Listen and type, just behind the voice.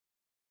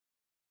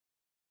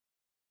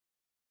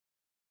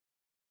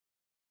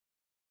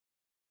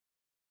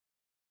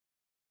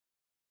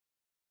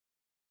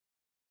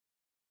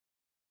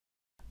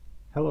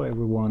Hello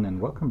everyone and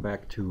welcome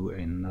back to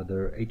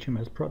another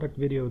HMS product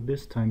video,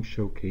 this time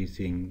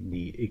showcasing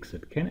the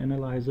Ixxat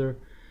canAnalyser.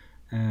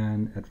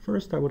 And at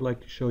first I would like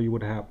to show you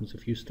what happens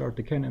if you start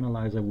the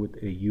canAnalyser with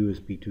a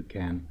USB to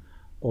CAN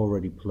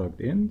already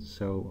plugged in.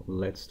 So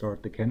let's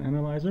start the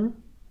canAnalyser.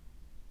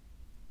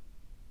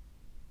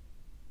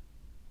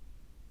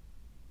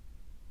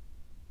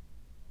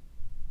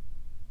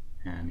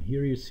 And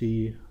here you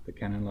see the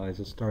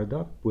canAnalyser started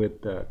up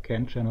with the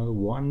CAN channel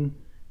 1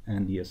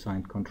 and the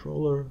assigned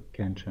controller,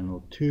 CAN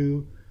channel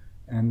 2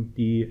 and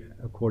the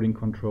according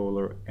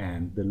controller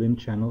and the LIN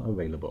channel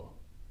available.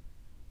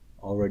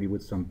 Already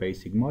with some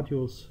basic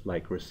modules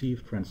like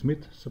receive,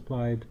 transmit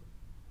supplied,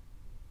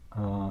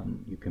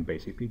 you can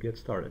basically get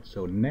started.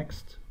 So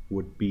next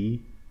would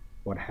be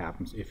what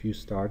happens if you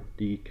start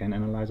the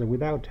canAnalyser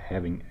without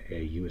having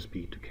a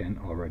USB to CAN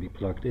already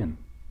plugged in.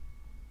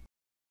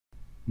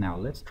 Now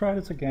let's try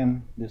this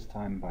again, this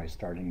time by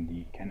starting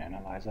the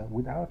canAnalyser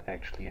without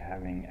actually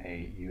having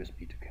a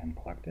USB to CAN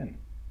plugged in.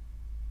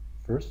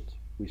 First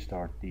we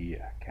start the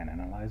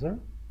canAnalyser.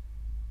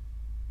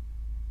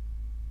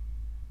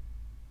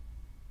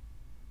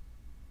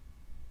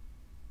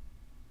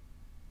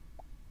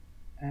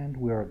 And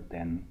we are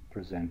then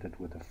presented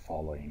with the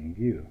following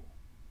view.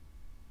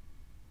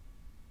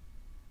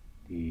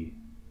 The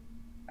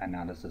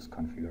analysis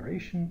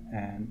configuration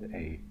and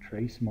a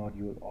trace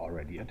module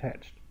already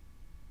attached.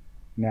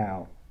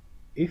 Now,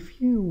 if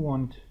you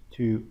want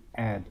to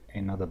add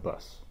another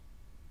bus,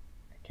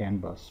 a CAN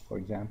bus for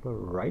example,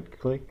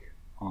 right-click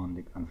on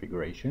the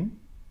configuration,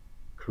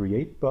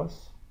 create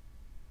bus,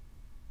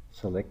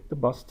 select the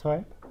bus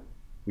type,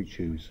 we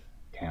choose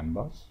CAN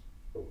bus,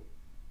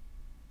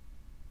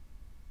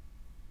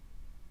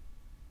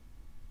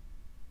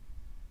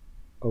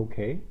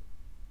 OK,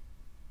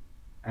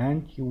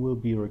 and you will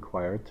be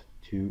required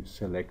to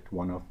select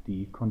one of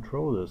the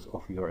controllers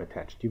of your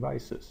attached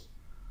devices.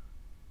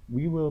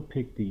 We will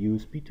pick the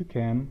USB to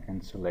CAN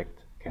and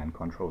select CAN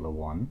controller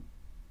 1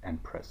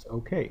 and press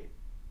OK.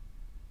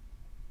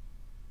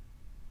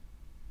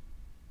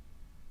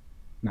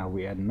 Now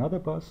we add another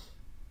bus,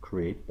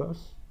 create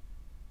bus.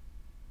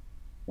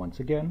 Once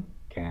again,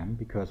 CAN,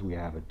 because we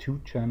have a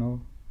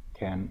 2-channel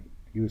CAN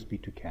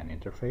USB to CAN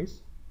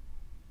interface.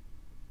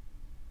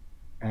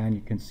 And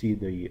you can see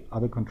the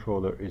other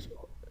controller is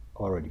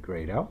already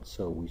grayed out,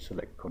 so we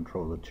select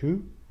controller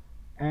 2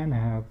 and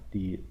have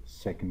the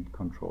second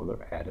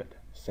controller added,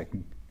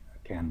 second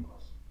CAN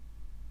bus.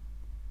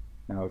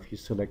 Now if you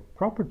select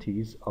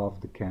properties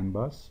of the CAN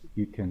bus,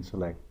 you can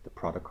select the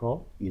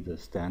protocol, either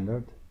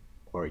standard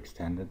or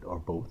extended or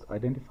both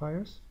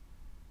identifiers,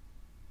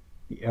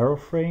 the error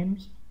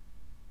frames,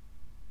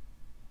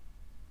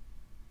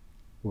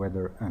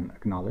 whether an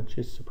acknowledge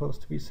is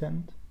supposed to be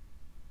sent,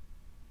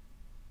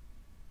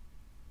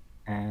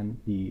 and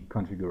the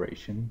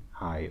configuration,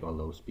 high or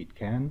low speed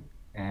CAN,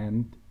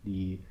 and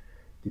the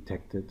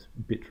detected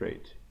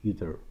bitrate,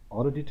 either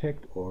auto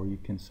detect or you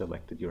can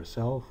select it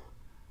yourself.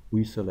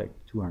 We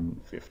select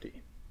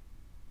 250.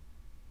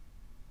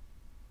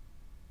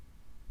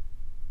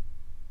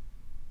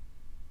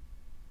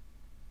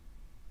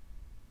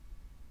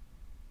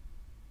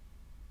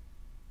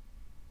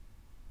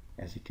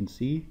 As you can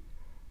see,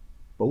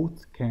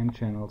 both CAN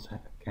channels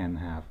can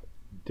have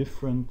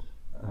different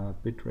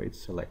bitrates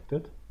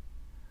selected.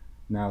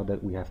 Now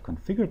that we have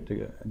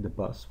configured the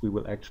bus, we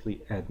will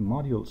actually add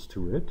modules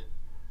to it.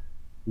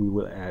 We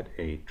will add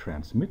a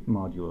transmit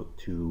module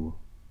to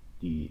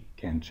the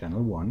CAN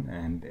channel 1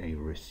 and a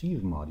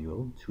receive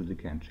module to the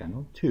CAN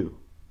channel 2.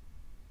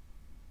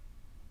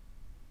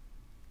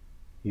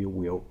 Here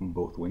we open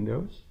both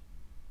windows.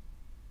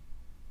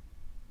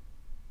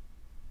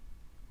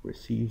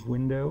 Receive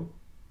window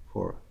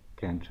for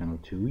CAN channel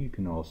 2, you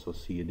can also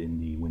see it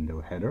in the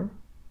window header.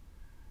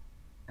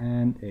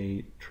 And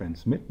a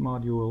transmit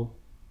module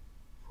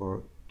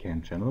for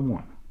CAN channel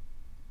 1.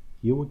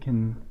 Here we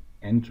can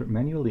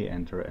manually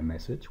enter a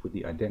message with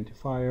the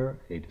identifier,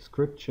 a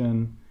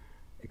description,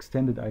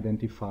 extended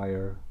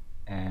identifier,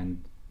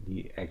 and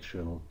the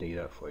actual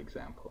data, for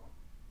example.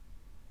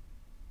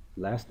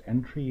 Last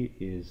entry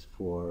is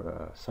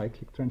for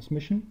cyclic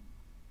transmission.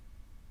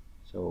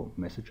 So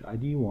message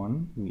ID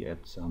 1, we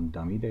add some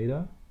dummy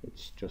data.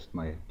 It's just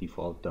my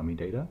default dummy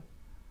data.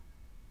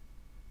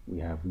 We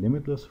have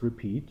limitless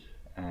repeat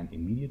and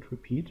immediate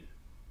repeat.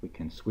 We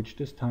can switch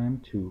this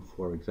time to,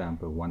 for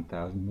example,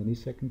 1000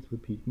 milliseconds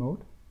repeat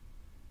mode.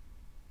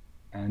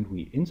 And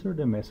we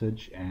insert a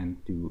message and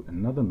do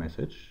another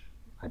message,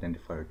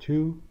 identifier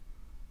 2,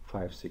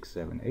 5, 6,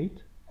 7,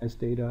 8 as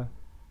data,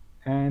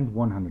 and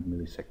 100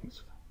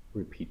 milliseconds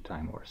repeat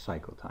time or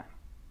cycle time.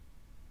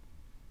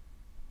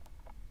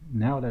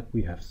 Now that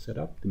we have set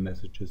up the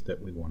messages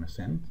that we want to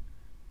send,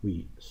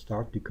 we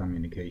start the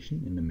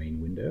communication in the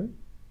main window,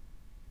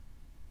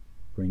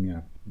 bring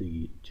up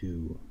the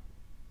two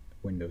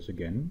windows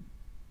again,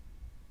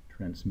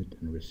 transmit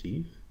and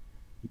receive.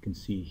 You can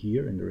see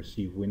here in the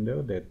receive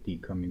window that the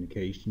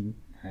communication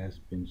has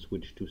been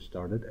switched to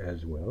started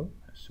as well.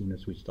 As soon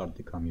as we start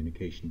the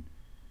communication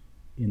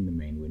in the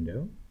main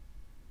window,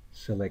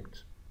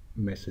 select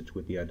message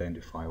with the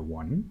identifier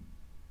 1,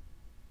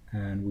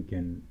 and we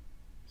can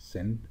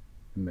send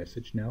a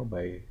message now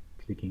by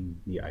clicking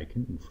the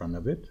icon in front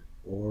of it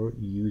or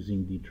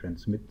using the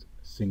transmit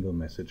single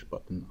message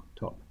button on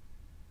top.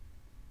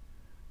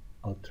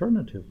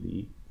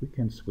 Alternatively, we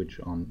can switch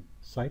on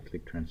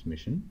cyclic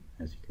transmission,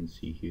 as you can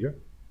see here.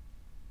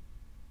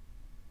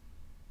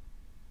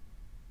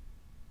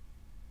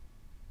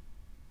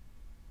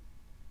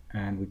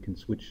 And we can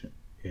switch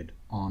it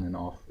on and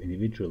off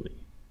individually.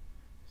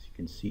 As you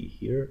can see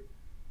here,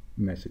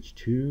 message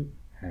 2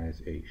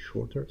 has a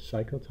shorter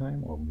cycle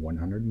time of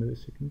 100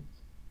 milliseconds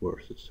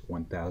versus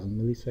 1000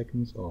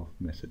 milliseconds of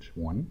message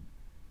 1,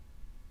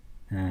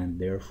 and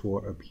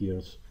therefore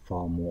appears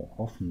far more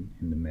often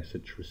in the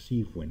message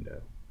receive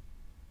window.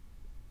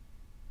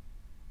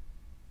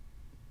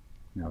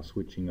 Now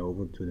switching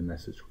over to the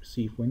message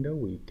receive window,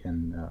 we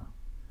can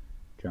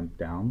jump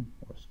down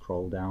or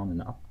scroll down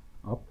and up,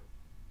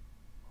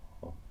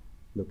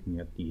 looking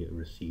at the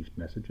received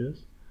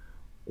messages,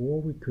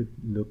 or we could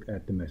look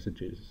at the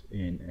messages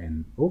in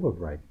an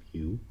override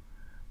view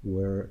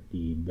where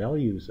the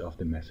values of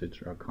the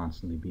message are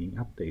constantly being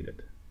updated.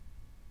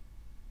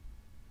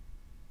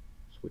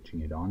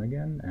 Switching it on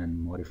again and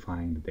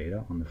modifying the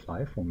data on the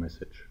fly for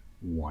message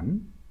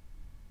 1,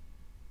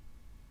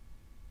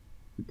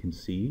 we can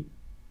see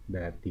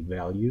that the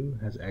value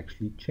has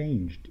actually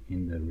changed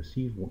in the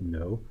receive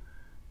window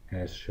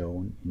as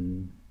shown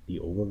in the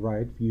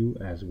override view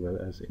as well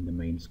as in the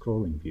main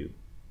scrolling view.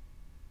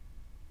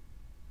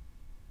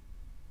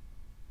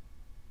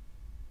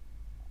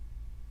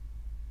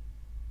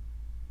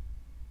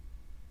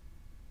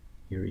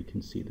 Here you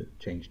can see the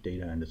changed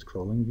data in the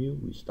scrolling view.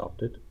 We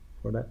stopped it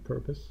for that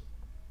purpose.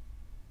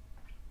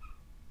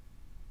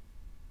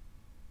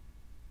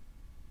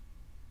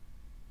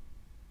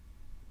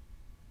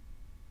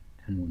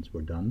 And once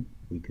we're done,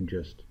 we can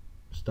just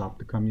stop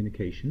the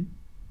communication.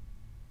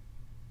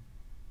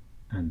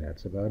 And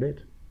that's about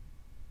it.